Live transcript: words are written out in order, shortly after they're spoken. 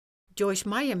Joyce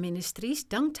Meyer Ministries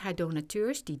dankt haar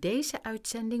donateurs die deze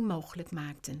uitzending mogelijk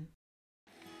maakten.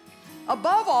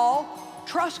 Above all,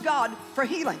 trust God for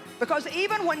healing. Because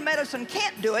even when medicine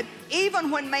can't do it, even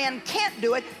when man can't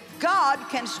do it, God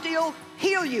can still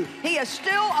heal you. He is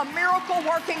still a miracle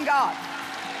working God.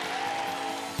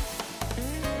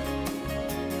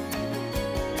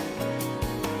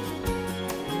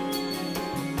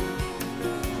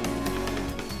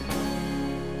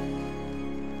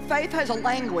 Faith has a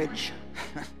language.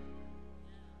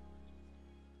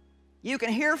 You can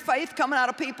hear faith coming out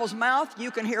of people's mouth. You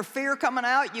can hear fear coming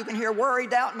out. You can hear worry,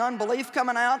 doubt, and unbelief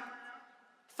coming out.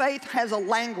 Faith has a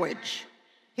language.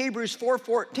 Hebrews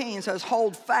 4:14 says,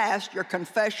 hold fast your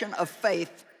confession of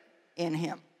faith in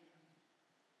him.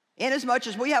 Inasmuch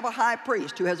as we have a high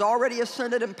priest who has already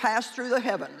ascended and passed through the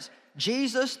heavens,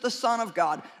 Jesus, the Son of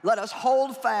God, let us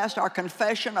hold fast our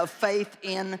confession of faith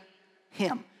in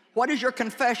him. What is your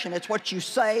confession? It's what you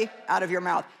say out of your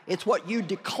mouth. It's what you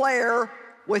declare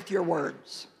with your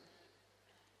words.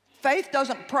 Faith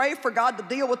doesn't pray for God to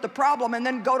deal with the problem and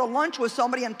then go to lunch with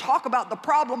somebody and talk about the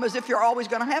problem as if you're always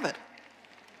going to have it.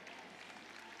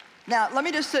 Now, let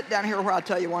me just sit down here where I'll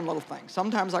tell you one little thing.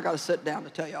 Sometimes I got to sit down to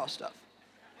tell y'all stuff.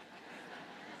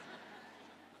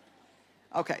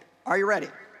 Okay, are you ready?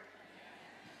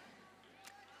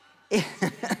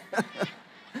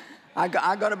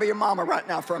 I'm going to be your mama right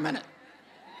now for a minute.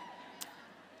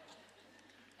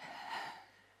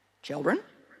 Children,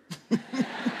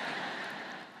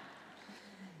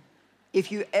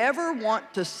 if you ever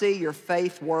want to see your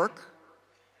faith work,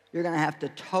 you're going to have to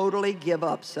totally give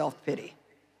up self-pity.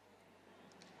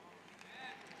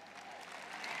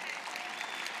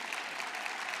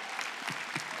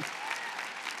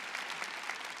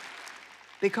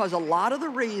 Because a lot of the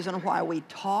reason why we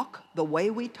talk the way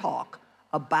we talk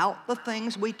about the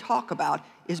things we talk about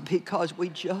is because we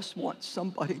just want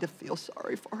somebody to feel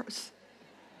sorry for us.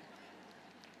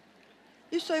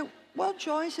 You say, well,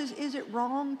 Joyce, is it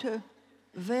wrong to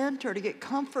vent or to get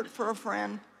comfort for a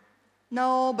friend?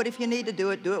 No, but if you need to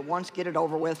do it once, get it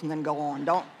over with, and then go on.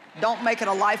 Don't make it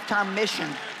a lifetime mission.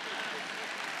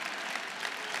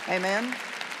 Amen?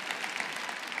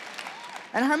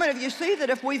 And how many of you see that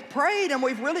if we've prayed and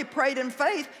we've really prayed in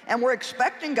faith and we're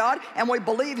expecting God and we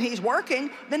believe he's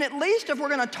working, then at least if we're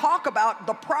going to talk about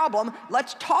the problem,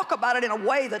 let's talk about it in a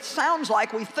way that sounds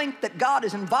like we think that God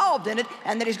is involved in it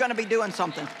and that he's going to be doing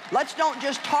something. Let's don't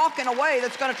just talk in a way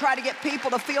that's going to try to get people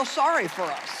to feel sorry for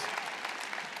us.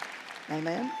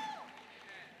 Amen?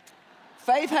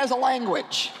 Faith has a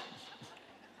language.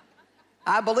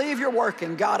 I believe you're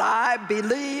working. God, I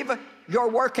believe you're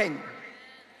working.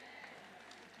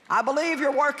 I believe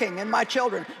you're working in my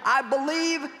children. I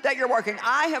believe that you're working.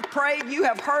 I have prayed. You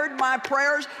have heard my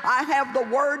prayers. I have the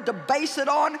word to base it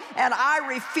on, and I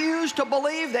refuse to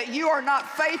believe that you are not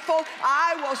faithful.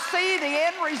 I will see the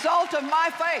end result of my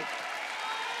faith.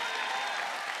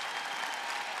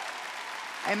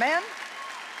 Amen?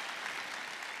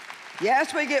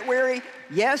 Yes, we get weary.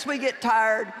 Yes, we get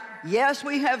tired. Yes,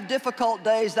 we have difficult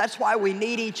days. That's why we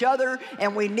need each other,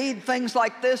 and we need things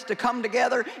like this to come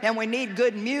together, and we need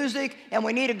good music, and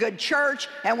we need a good church,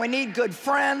 and we need good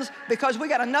friends, because we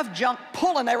got enough junk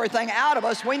pulling everything out of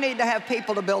us. We need to have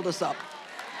people to build us up.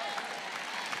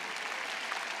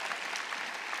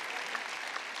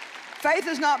 Faith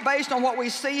is not based on what we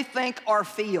see, think, or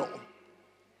feel.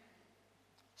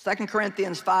 2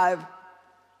 Corinthians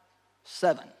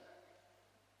 5:7.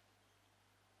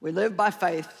 We live by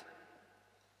faith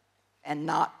and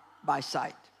not by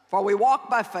sight. For we walk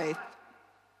by faith.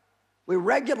 We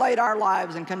regulate our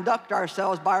lives and conduct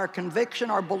ourselves by our conviction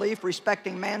or belief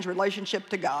respecting man's relationship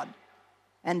to God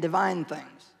and divine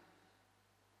things,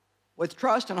 with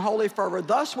trust and holy fervor.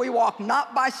 Thus we walk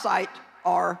not by sight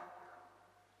or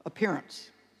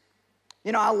appearance.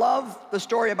 You know, I love the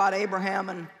story about Abraham,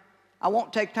 and I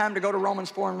won't take time to go to Romans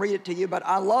 4 and read it to you, but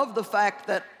I love the fact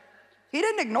that he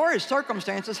didn't ignore his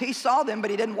circumstances. He saw them,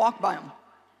 but he didn't walk by them.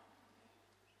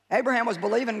 Abraham was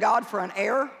believing God for an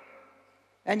heir,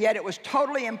 and yet it was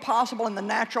totally impossible in the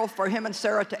natural for him and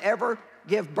Sarah to ever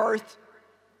give birth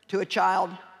to a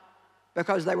child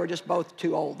because they were just both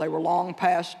too old. They were long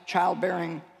past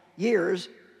childbearing years,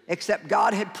 except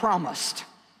God had promised.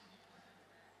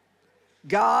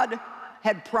 God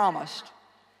had promised.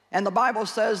 And the Bible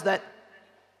says that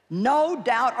no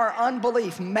doubt or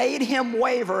unbelief made him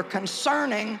waver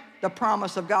concerning the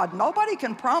promise of God. Nobody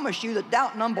can promise you that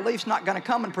doubt and unbelief's not going to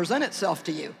come and present itself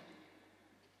to you.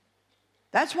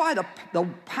 That's why the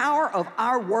power of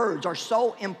our words are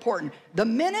so important. The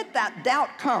minute that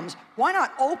doubt comes, why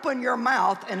not open your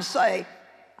mouth and say,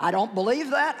 I don't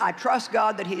believe that. I trust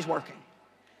God that he's working.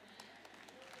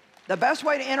 The best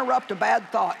way to interrupt a bad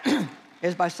thought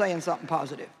is by saying something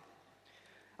positive.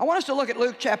 I want us to look at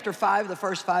Luke chapter 5, the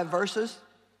first 5 verses.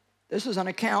 This is an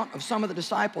account of some of the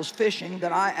disciples fishing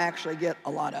that I actually get a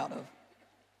lot out of.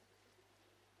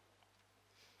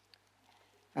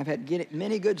 I've had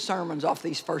many good sermons off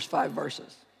these first 5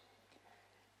 verses.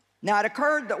 Now it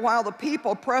occurred that while the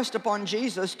people pressed upon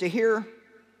Jesus to hear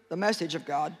the message of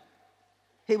God,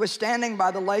 he was standing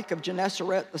by the lake of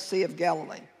Gennesaret, the Sea of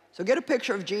Galilee. So get a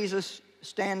picture of Jesus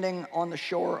standing on the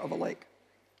shore of a lake.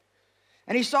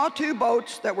 And he saw 2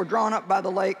 boats that were drawn up by the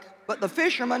lake, but the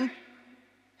fishermen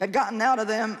had gotten out of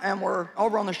them and were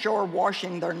over on the shore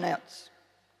washing their nets.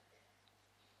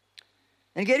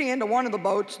 And getting into one of the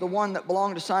boats, the one that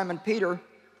belonged to Simon Peter,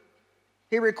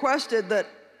 he requested that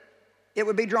it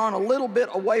would be drawn a little bit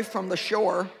away from the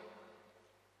shore.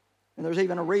 And there's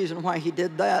even a reason why he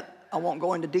did that. I won't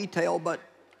go into detail, but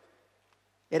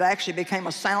it actually became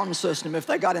a sound system. If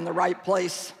they got in the right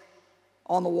place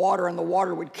on the water, and the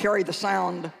water would carry the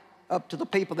sound up to the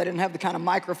people. They didn't have the kind of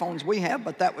microphones we have,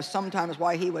 but that was sometimes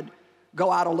why he would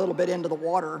go out a little bit into the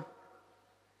water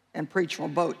and preach from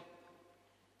a boat.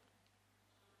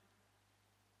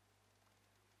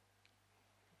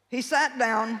 He sat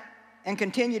down and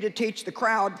continued to teach the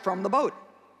crowd from the boat.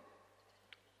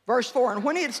 Verse 4, and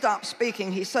when he had stopped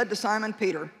speaking, he said to Simon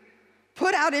Peter,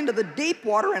 put out into the deep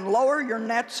water and lower your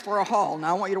nets for a haul.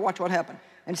 Now I want you to watch what happened.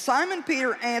 And Simon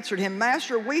Peter answered him,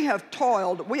 Master, we have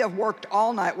toiled, we have worked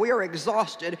all night, we are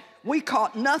exhausted, we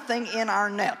caught nothing in our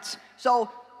nets. So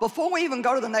before we even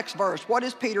go to the next verse, what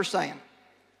is Peter saying?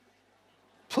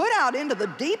 Put out into the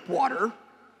deep water?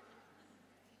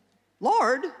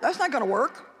 Lord, that's not going to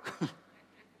work.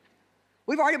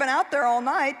 We've already been out there all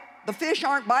night. The fish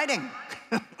aren't biting.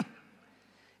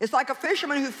 It's like a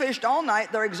fisherman who fished all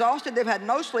night. They're exhausted. They've had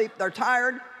no sleep. They're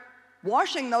tired.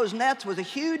 Washing those nets was a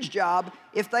huge job.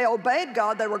 If they obeyed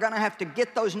God, they were going to have to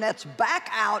get those nets back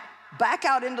out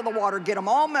into the water, get them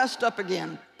all messed up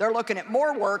again. They're looking at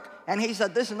more work, and he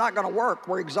said, this is not going to work.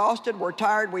 We're exhausted. We're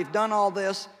tired. We've done all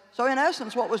this. So in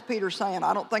essence, what was Peter saying?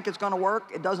 I don't think it's going to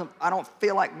work. I don't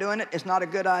feel like doing it. It's not a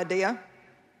good idea.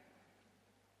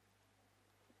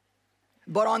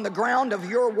 But on the ground of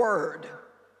your word,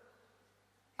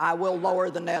 I will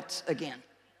lower the nets again.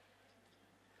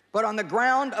 But on the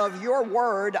ground of your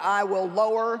word, I will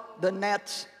lower the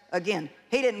nets again.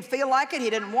 He didn't feel like it. He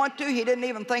didn't want to. He didn't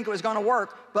even think it was going to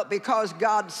work. But because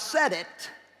God said it,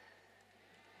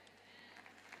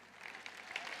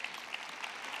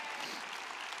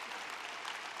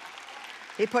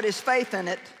 he put his faith in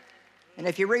it. And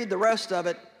if you read the rest of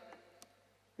it,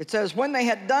 it says, when they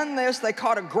had done this, they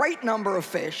caught a great number of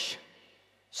fish,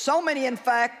 so many, in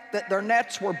fact, that their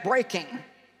nets were breaking.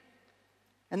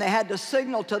 And they had to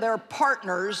signal to their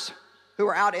partners who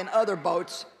were out in other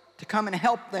boats to come and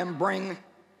help them bring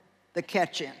the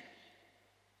catch in.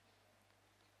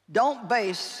 Don't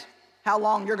base how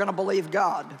long you're going to believe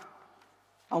God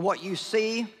on what you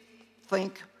see,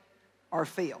 think, or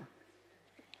feel.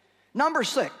 Number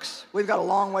 6, we've got a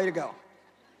long way to go.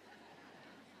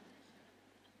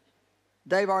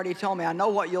 Dave already told me, I know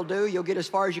what you'll do. You'll get as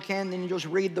far as you can, then you just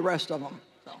read the rest of them.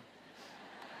 So.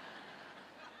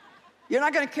 You're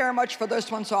not going to care much for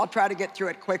this one, so I'll try to get through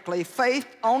it quickly. Faith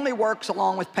only works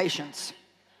along with patience.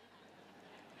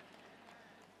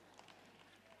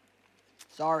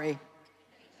 Sorry.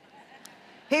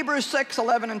 Hebrews 6,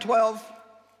 11 and 12.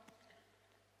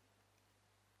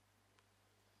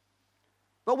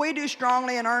 But we do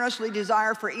strongly and earnestly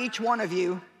desire for each one of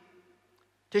you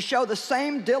to show the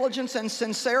same diligence and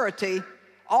sincerity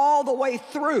all the way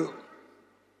through,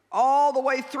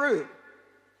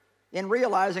 in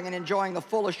realizing and enjoying the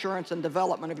full assurance and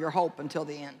development of your hope until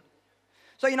the end.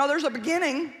 So, you know, there's a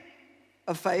beginning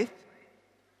of faith.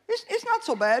 It's not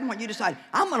so bad when you decide,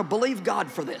 I'm going to believe God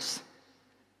for this.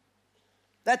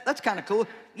 That's kind of cool.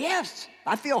 Yes,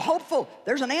 I feel hopeful.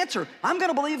 There's an answer. I'm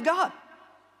going to believe God.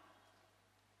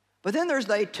 But then there's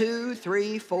day 2,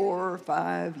 3, 4,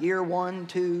 5, year 1,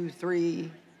 2,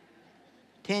 3,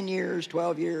 10 years,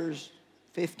 12 years,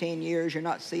 15 years, you're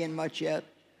not seeing much yet.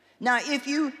 Now, if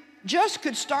you just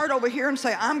could start over here and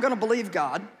say, I'm going to believe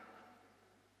God,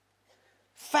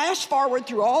 fast forward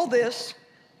through all this,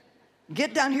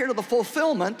 get down here to the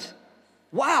fulfillment,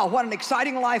 wow, what an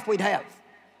exciting life we'd have.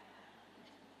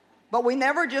 But we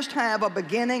never just have a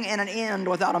beginning and an end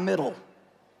without a middle.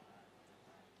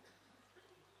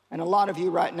 And a lot of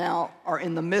you right now are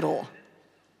in the middle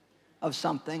of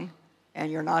something, and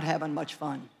you're not having much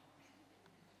fun.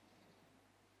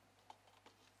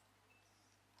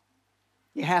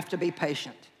 You have to be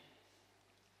patient.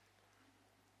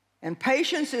 And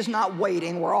patience is not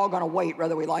waiting. We're all going to wait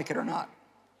whether we like it or not.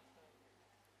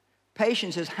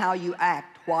 Patience is how you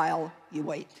act while you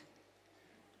wait.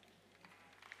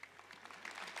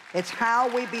 It's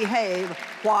how we behave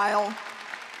while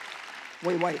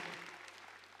we wait.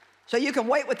 So you can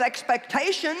wait with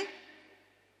expectation.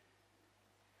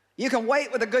 You can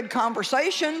wait with a good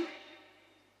conversation.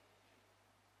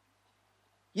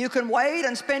 You can wait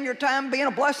and spend your time being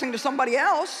a blessing to somebody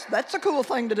else. That's a cool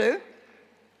thing to do.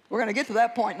 We're going to get to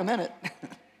that point in a minute.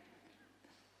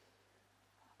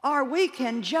 Or we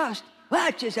can just,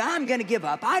 well, I'm going to give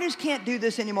up. I just can't do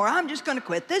this anymore. I'm just going to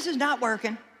quit. This is not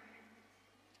working.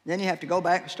 Then you have to go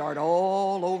back and start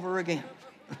all over again.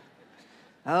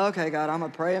 Okay, God, I'm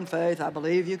going to pray in faith. I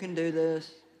believe you can do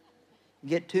this.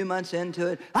 Get 2 months into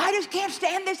it. I just can't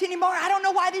stand this anymore. I don't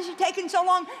know why this is taking so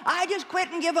long. I just quit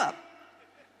and give up.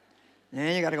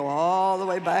 Then you got to go all the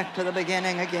way back to the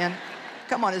beginning again.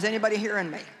 Come on, is anybody hearing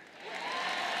me?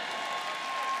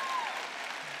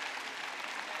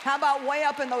 How about way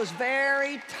up in those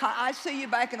I see you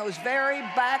back in those very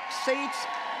back seats.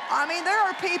 I mean, there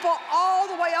are people all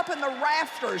the way up in the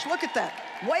rafters. Look at that.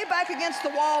 Way back against the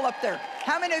wall up there.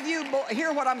 How many of you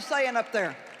hear what I'm saying up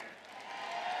there?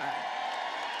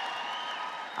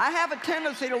 I have a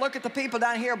tendency to look at the people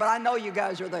down here, but I know you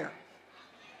guys are there.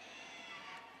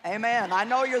 Amen. I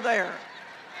know you're there.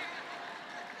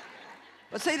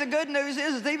 But see, the good news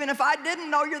is even if I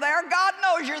didn't know you're there, God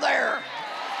knows you're there.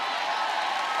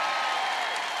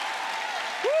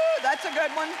 Woo, that's a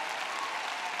good one.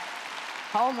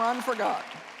 Home run for God.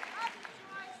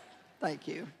 Thank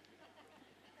you.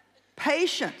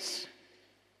 Patience.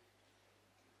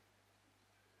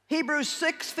 Hebrews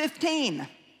 6:15.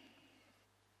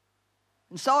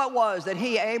 And so it was that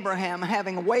he, Abraham,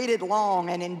 having waited long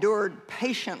and endured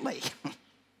patiently,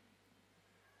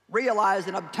 realized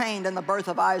and obtained in the birth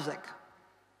of Isaac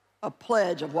a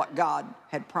pledge of what God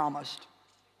had promised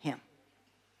him.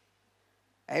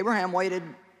 Abraham waited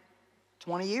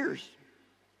 20 years.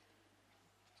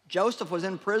 Joseph was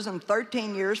in prison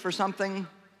 13 years for something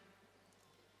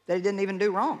that he didn't even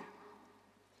do wrong.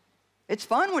 It's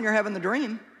fun when you're having the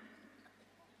dream.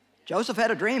 Joseph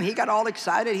had a dream. He got all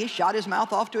excited. He shot his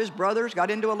mouth off to his brothers, got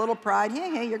into a little pride.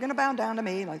 Hey, you're going to bow down to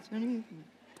me. Like,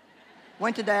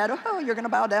 went to Dad. Oh, you're going to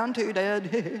bow down too,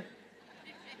 Dad.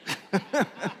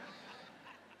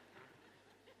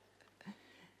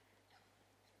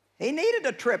 He needed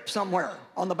a trip somewhere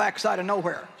on the backside of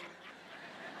nowhere.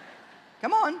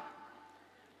 Come on.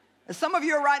 Some of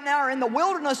you right now are in the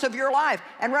wilderness of your life,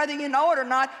 and whether you know it or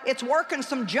not, it's working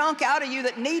some junk out of you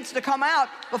that needs to come out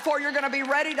before you're going to be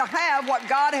ready to have what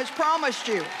God has promised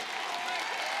you.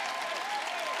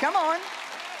 Come on.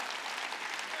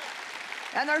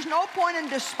 And there's no point in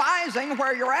despising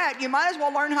where you're at. You might as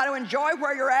well learn how to enjoy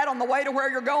where you're at on the way to where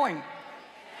you're going.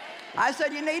 I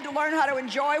said you need to learn how to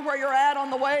enjoy where you're at on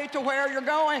the way to where you're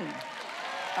going.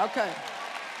 Okay.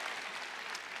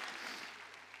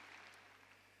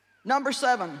 Number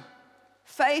 7,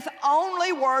 faith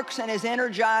only works and is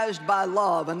energized by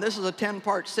love. And this is a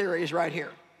 10-part series right here.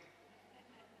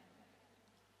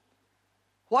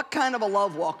 What kind of a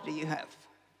love walk do you have?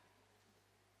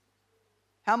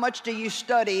 How much do you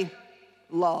study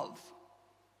love?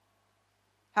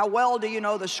 How well do you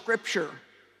know the scripture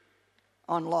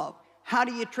on love? How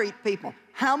do you treat people?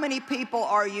 How many people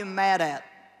are you mad at?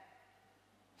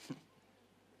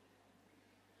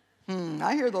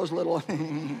 I hear those little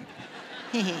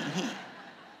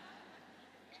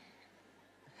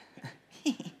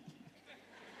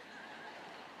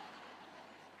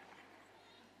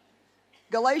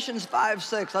Galatians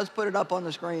 5:6. Let's put it up on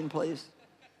the screen, please.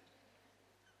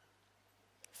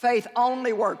 Faith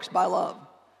only works by love.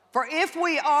 For if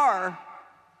we are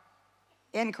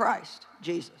in Christ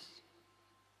Jesus,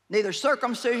 neither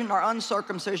circumcision nor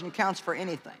uncircumcision counts for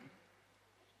anything,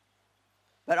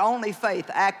 but only faith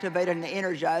activated and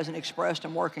energized and expressed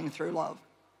and working through love.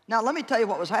 Now, let me tell you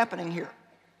what was happening here.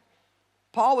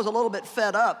 Paul was a little bit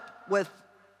fed up with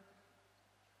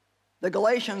the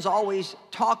Galatians always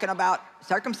talking about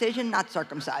circumcision, not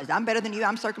circumcised. I'm better than you,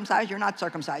 I'm circumcised, you're not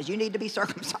circumcised. You need to be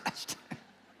circumcised.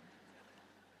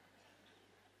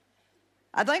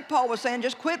 I think Paul was saying,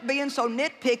 just quit being so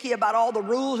nitpicky about all the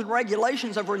rules and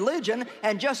regulations of religion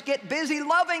and just get busy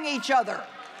loving each other.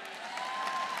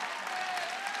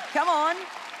 Come on.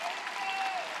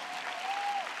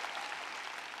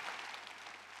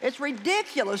 It's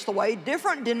ridiculous the way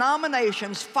different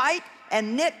denominations fight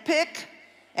and nitpick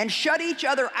and shut each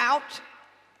other out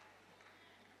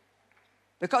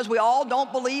because we all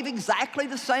don't believe exactly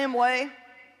the same way.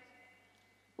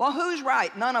 Well, who's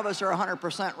right? None of us are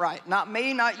 100% right. Not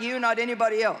me, not you, not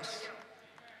anybody else.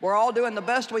 We're all doing the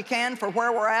best we can for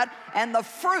where we're at, and the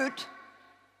fruit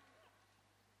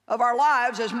of our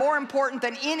lives is more important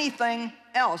than anything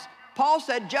else. Paul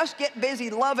said, just get busy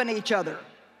loving each other.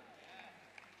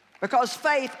 Because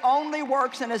faith only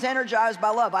works and is energized by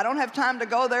love. I don't have time to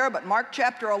go there, but Mark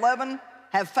chapter 11,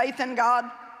 have faith in God.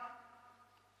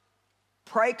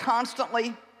 Pray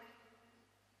constantly.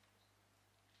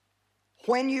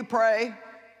 When you pray,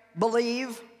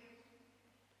 believe.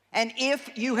 And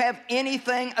if you have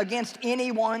anything against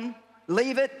anyone,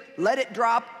 leave it, let it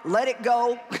drop, let it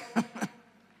go.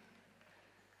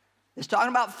 It's talking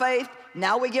about faith.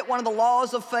 Now we get one of the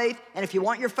laws of faith, and if you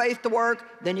want your faith to work,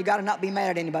 then you got to not be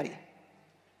mad at anybody.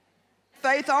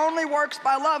 Faith only works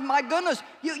by love. My goodness,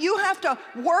 you have to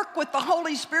work with the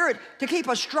Holy Spirit to keep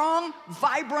a strong,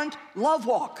 vibrant love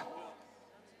walk.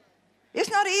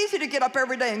 It's not easy to get up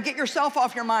every day and get yourself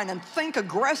off your mind and think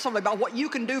aggressively about what you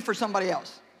can do for somebody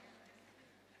else.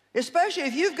 Especially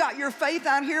if you've got your faith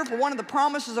out here for one of the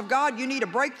promises of God, you need a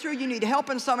breakthrough, you need help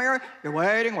in some area. You're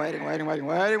waiting,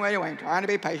 trying to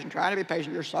be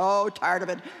patient. You're so tired of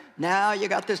it. Now you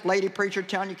got this lady preacher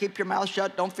telling you keep your mouth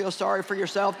shut, don't feel sorry for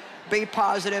yourself, be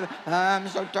positive. I'm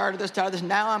so tired of this,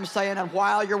 Now I'm saying that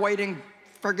while you're waiting,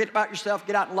 forget about yourself,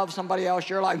 get out and love somebody else.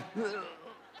 You're like,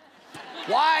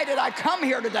 why did I come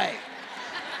here today?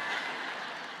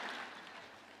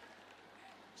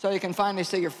 So you can finally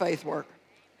see your faith work.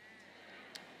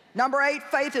 Number 8,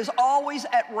 faith is always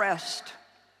at rest.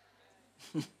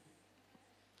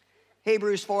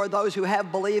 Hebrews 4, those who have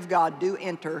believed God do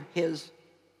enter his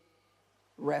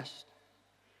rest.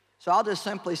 So I'll just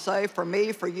simply say, for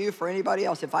me, for you, for anybody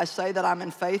else, if I say that I'm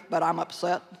in faith but I'm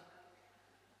upset,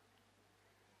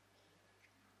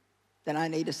 then I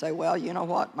need to say, well, you know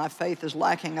what? My faith is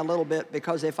lacking a little bit,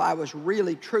 because if I was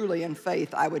really, truly in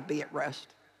faith, I would be at rest.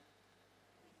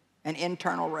 An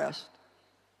internal rest.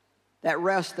 That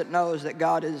rest that knows that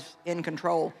God is in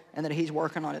control and that he's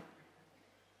working on it.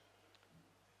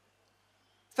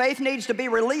 Faith needs to be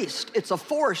released. It's a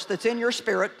force that's in your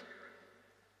spirit,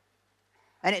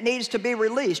 and it needs to be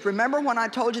released. Remember when I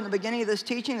told you in the beginning of this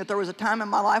teaching that there was a time in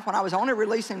my life when I was only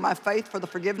releasing my faith for the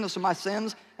forgiveness of my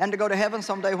sins and to go to heaven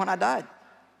someday when I died?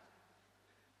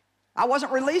 I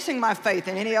wasn't releasing my faith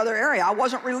in any other area. I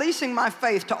wasn't releasing my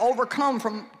faith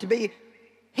to to be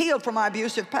healed from my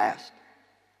abusive past.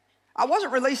 I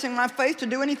wasn't releasing my faith to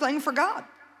do anything for God.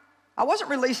 I wasn't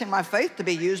releasing my faith to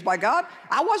be used by God.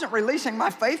 I wasn't releasing my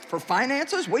faith for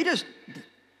finances. We just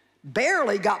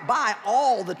barely got by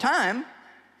all the time,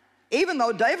 even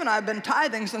though Dave and I have been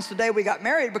tithing since the day we got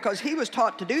married, because he was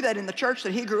taught to do that in the church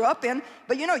that he grew up in.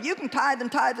 But you know, you can tithe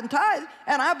and tithe and tithe,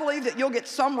 and I believe that you'll get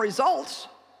some results.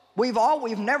 We've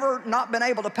never not been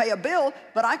able to pay a bill,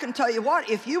 but I can tell you what,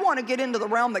 if you want to get into the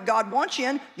realm that God wants you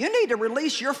in, you need to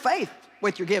release your faith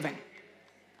with your giving.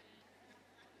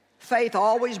 Faith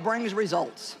always brings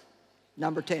results.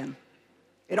 Number 10.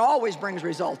 It always brings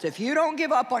results. If you don't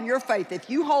give up on your faith, if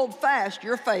you hold fast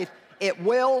your faith, it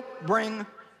will bring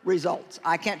results.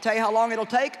 I can't tell you how long it'll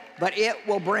take, but it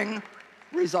will bring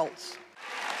results.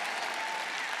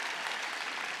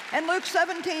 In Luke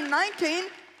 17:19,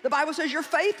 the Bible says your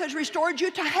faith has restored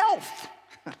you to health.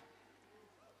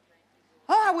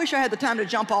 Oh, I wish I had the time to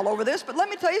jump all over this, but let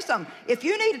me tell you something. If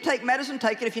you need to take medicine,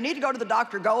 take it. If you need to go to the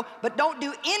doctor, go. But don't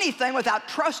do anything without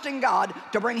trusting God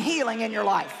to bring healing in your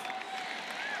life.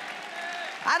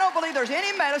 I don't believe there's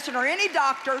any medicine or any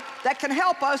doctor that can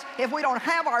help us if we don't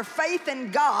have our faith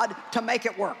in God to make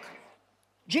it work.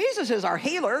 Jesus is our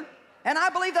healer, and I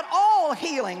believe that all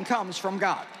healing comes from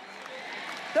God.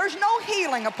 There's no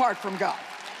healing apart from God.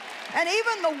 And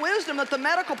even the wisdom that the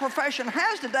medical profession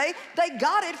has today, they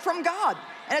got it from God.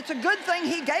 And it's a good thing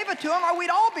he gave it to them, or we'd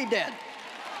all be dead.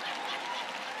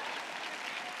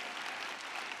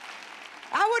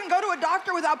 I wouldn't go to a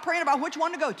doctor without praying about which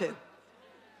one to go to.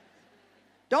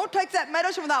 Don't take that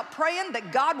medicine without praying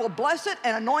that God will bless it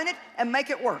and anoint it and make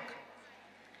it work.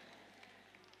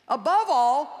 Above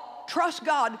all, trust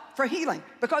God for healing.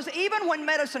 Because even when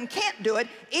medicine can't do it,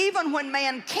 even when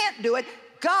man can't do it,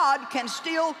 God can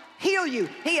still heal you.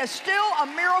 He is still a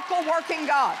miracle-working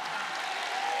God.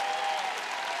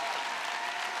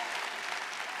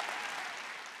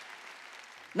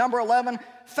 Number 11,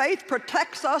 faith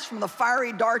protects us from the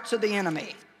fiery darts of the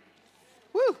enemy.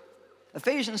 Woo!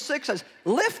 Ephesians 6 says,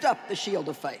 lift up the shield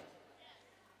of faith.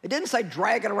 It didn't say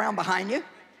drag it around behind you.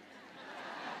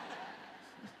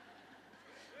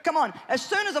 Come on, as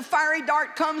soon as a fiery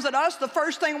dart comes at us, the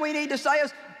first thing we need to say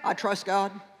is, I trust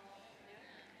God.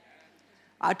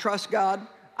 I trust God.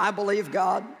 I believe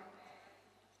God.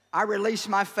 I release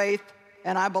my faith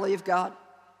and I believe God.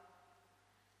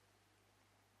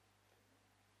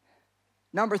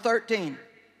 Number 13.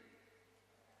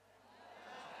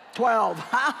 12.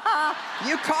 Ha ha!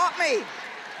 You caught me.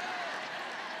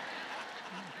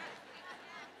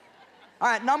 All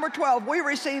right, number 12, we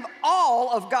receive all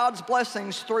of God's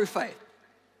blessings through faith.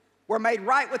 We're made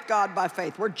right with God by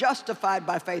faith. We're justified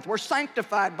by faith. We're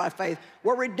sanctified by faith.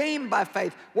 We're redeemed by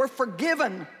faith. We're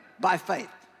forgiven by faith.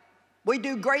 We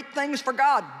do great things for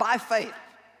God by faith.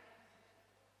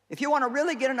 If you want to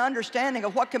really get an understanding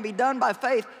of what can be done by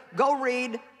faith, go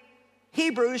read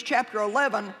Hebrews chapter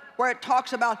 11, where it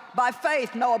talks about, by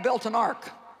faith, Noah built an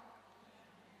ark.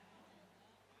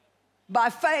 By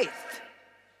faith,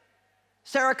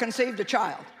 Sarah conceived a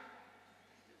child.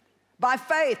 By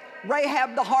faith,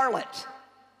 Rahab the harlot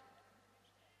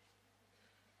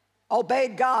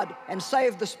obeyed God and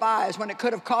saved the spies when it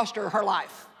could have cost her her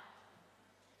life.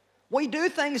 We do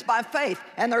things by faith,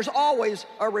 and there's always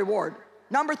a reward.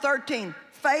 Number 13,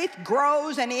 faith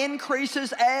grows and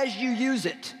increases as you use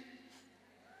it.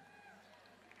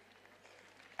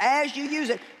 As you use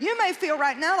it. You may feel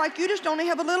right now like you just only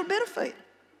have a little bit of faith.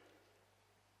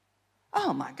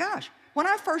 Oh my gosh. When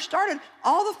I first started,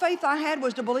 all the faith I had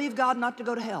was to believe God not to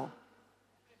go to hell.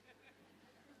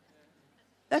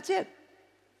 That's it.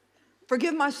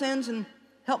 Forgive my sins and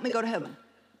help me go to heaven.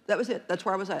 That was it. That's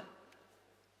where I was at.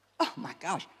 Oh my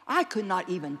gosh. I could not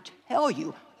even tell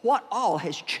you what all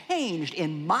has changed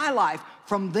in my life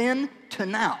from then to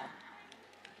now.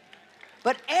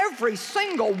 But every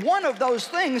single one of those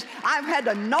things, I've had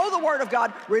to know the Word of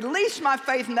God, release my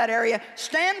faith in that area,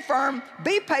 stand firm,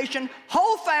 be patient,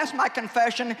 hold fast my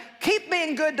confession, keep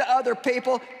being good to other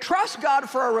people, trust God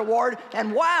for a reward,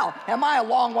 and wow, am I a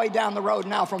long way down the road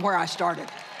now from where I started.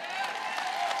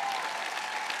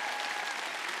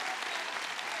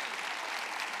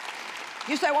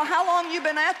 You say, well, how long have you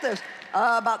been at this?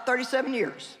 About 37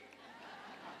 years.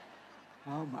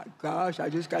 Oh my gosh, I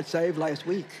just got saved last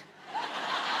week.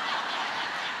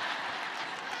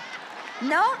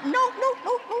 No.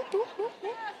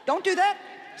 Don't do that.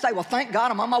 Say, well, thank God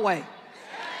I'm on my way.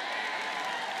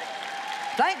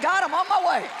 Thank God I'm on my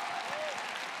way.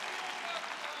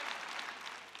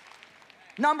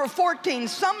 Number 14,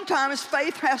 sometimes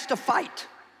faith has to fight.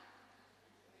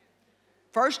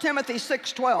 1 Timothy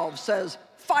 6:12 says,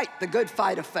 fight the good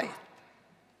fight of faith.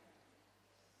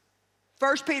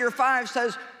 1 Peter 5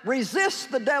 says,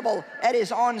 resist the devil at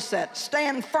his onset.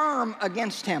 Stand firm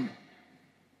against him.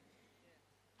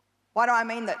 Why do I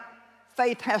mean that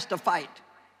faith has to fight?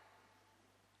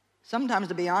 Sometimes,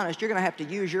 to be honest, you're going to have to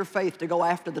use your faith to go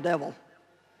after the devil.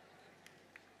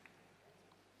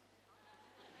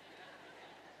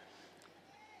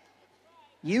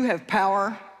 You have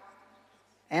power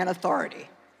and authority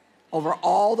over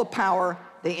all the power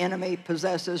the enemy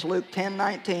possesses. Luke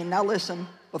 10:19. Now listen,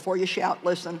 before you shout,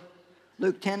 listen.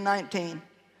 Luke 10:19.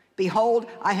 Behold,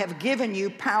 I have given you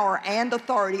power and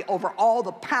authority over all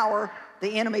the power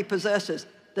the enemy possesses.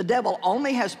 The devil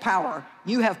only has power.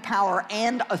 You have power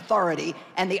and authority,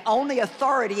 and the only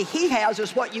authority he has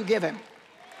is what you give him.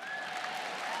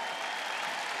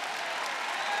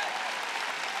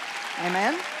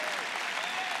 Amen?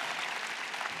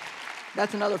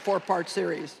 That's another 4-part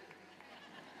series.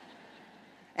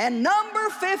 And number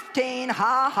 15,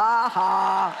 ha, ha,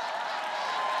 ha.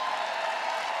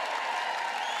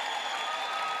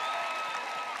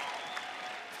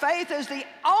 Faith is the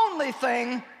only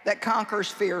thing that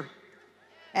conquers fear.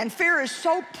 And fear is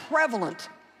so prevalent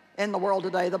in the world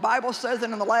today. The Bible says that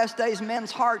in the last days,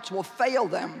 men's hearts will fail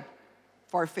them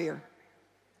for fear.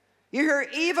 You hear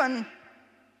even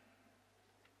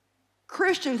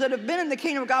Christians that have been in the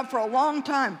kingdom of God for a long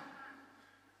time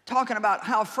talking about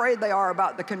how afraid they are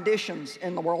about the conditions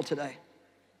in the world today.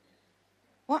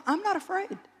 Well, I'm not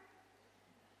afraid.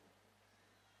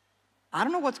 I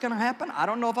don't know what's going to happen. I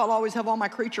don't know if I'll always have all my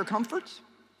creature comforts.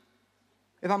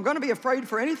 If I'm going to be afraid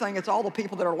for anything, it's all the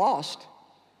people that are lost.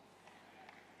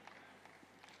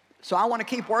 So I want to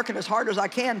keep working as hard as I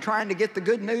can, trying to get the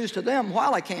good news to them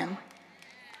while I can.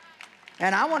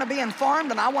 And I want to be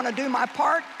informed, and I want to do my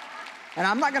part. And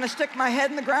I'm not going to stick my head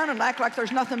in the ground and act like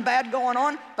there's nothing bad going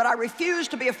on, but I refuse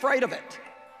to be afraid of it.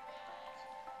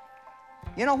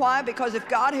 You know why? Because if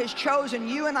God has chosen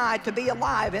you and I to be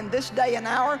alive in this day and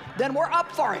hour, then we're up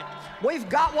for it. We've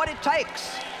got what it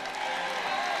takes.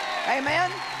 Amen?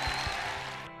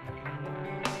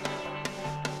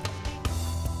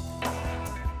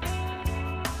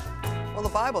 Well, the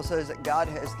Bible says that God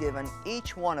has given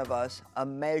each one of us a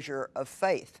measure of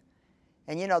faith.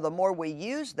 And you know, the more we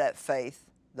use that faith,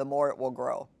 the more it will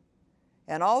grow.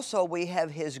 And also we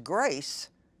have His grace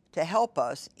to help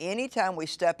us. Anytime we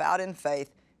step out in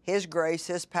faith, His grace,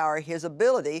 His power, His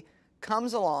ability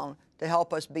comes along to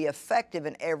help us be effective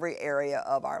in every area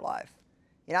of our life.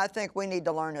 You know, I think we need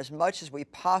to learn as much as we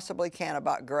possibly can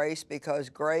about grace because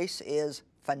grace is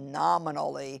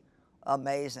phenomenally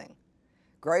amazing.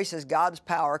 Grace is God's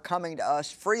power coming to us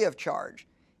free of charge,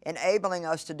 enabling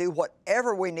us to do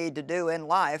whatever we need to do in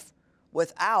life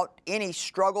without any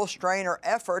struggle, strain, or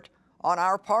effort on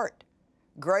our part.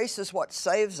 Grace is what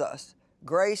saves us.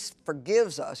 Grace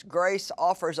forgives us. Grace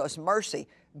offers us mercy.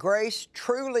 Grace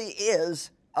truly is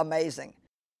amazing.